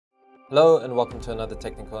Hello and welcome to another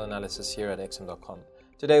technical analysis here at xm.com.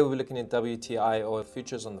 Today we'll be looking at WTI oil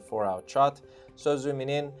futures on the 4-hour chart. So zooming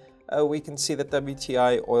in, we can see that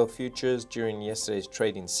WTI oil futures during yesterday's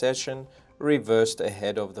trading session reversed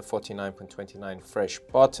ahead of the 49.29 fresh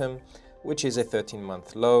bottom, which is a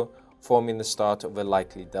 13-month low, forming the start of a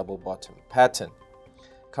likely double bottom pattern.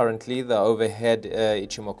 Currently, the overhead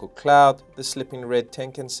Ichimoku cloud, the slipping red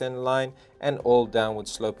Tenkan-sen line, and all downward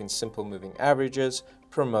sloping simple moving averages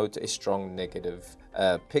promote a strong negative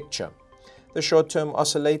picture. The short-term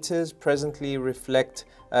oscillators presently reflect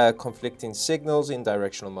conflicting signals in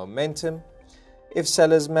directional momentum. If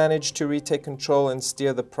sellers manage to retake control and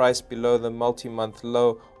steer the price below the multi-month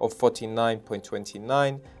low of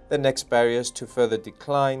 49.29, the next barriers to further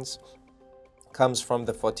declines comes from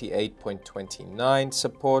the 48.29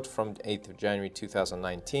 support from 8th of January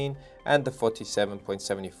 2019 and the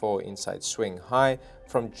 47.74 inside swing high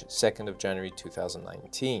from 2nd of January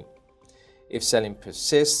 2019. If selling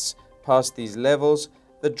persists past these levels,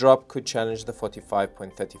 the drop could challenge the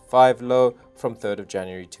 45.35 low from 3rd of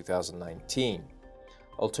January 2019.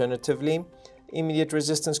 Alternatively, immediate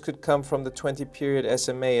resistance could come from the 20-period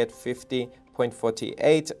SMA at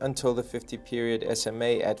 50.48 until the 50-period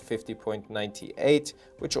SMA at 50.98,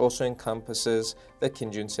 which also encompasses the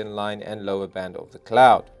Kijun-sen line and lower band of the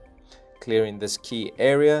cloud. Clearing this key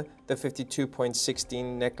area, the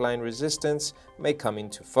 52.16 neckline resistance may come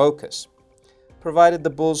into focus. Provided the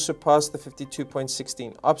bulls surpass the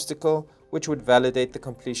 52.16 obstacle, which would validate the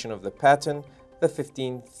completion of the pattern, the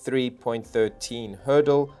 15.3.13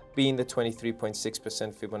 hurdle being the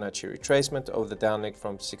 23.6% Fibonacci retracement of the downleg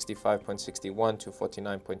from 65.61 to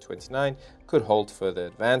 49.29 could hold further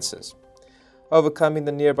advances. Overcoming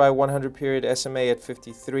the nearby 100-period SMA at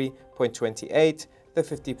 53.28, the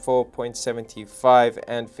 54.75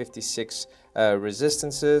 and 56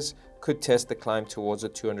 resistances could test the climb towards a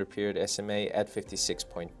 200-period SMA at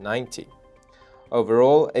 56.90.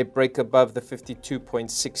 Overall, a break above the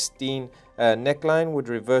 52.16 neckline would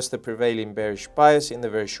reverse the prevailing bearish bias in the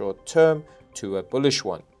very short term to a bullish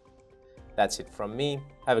one. That's it from me.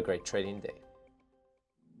 Have a great trading day.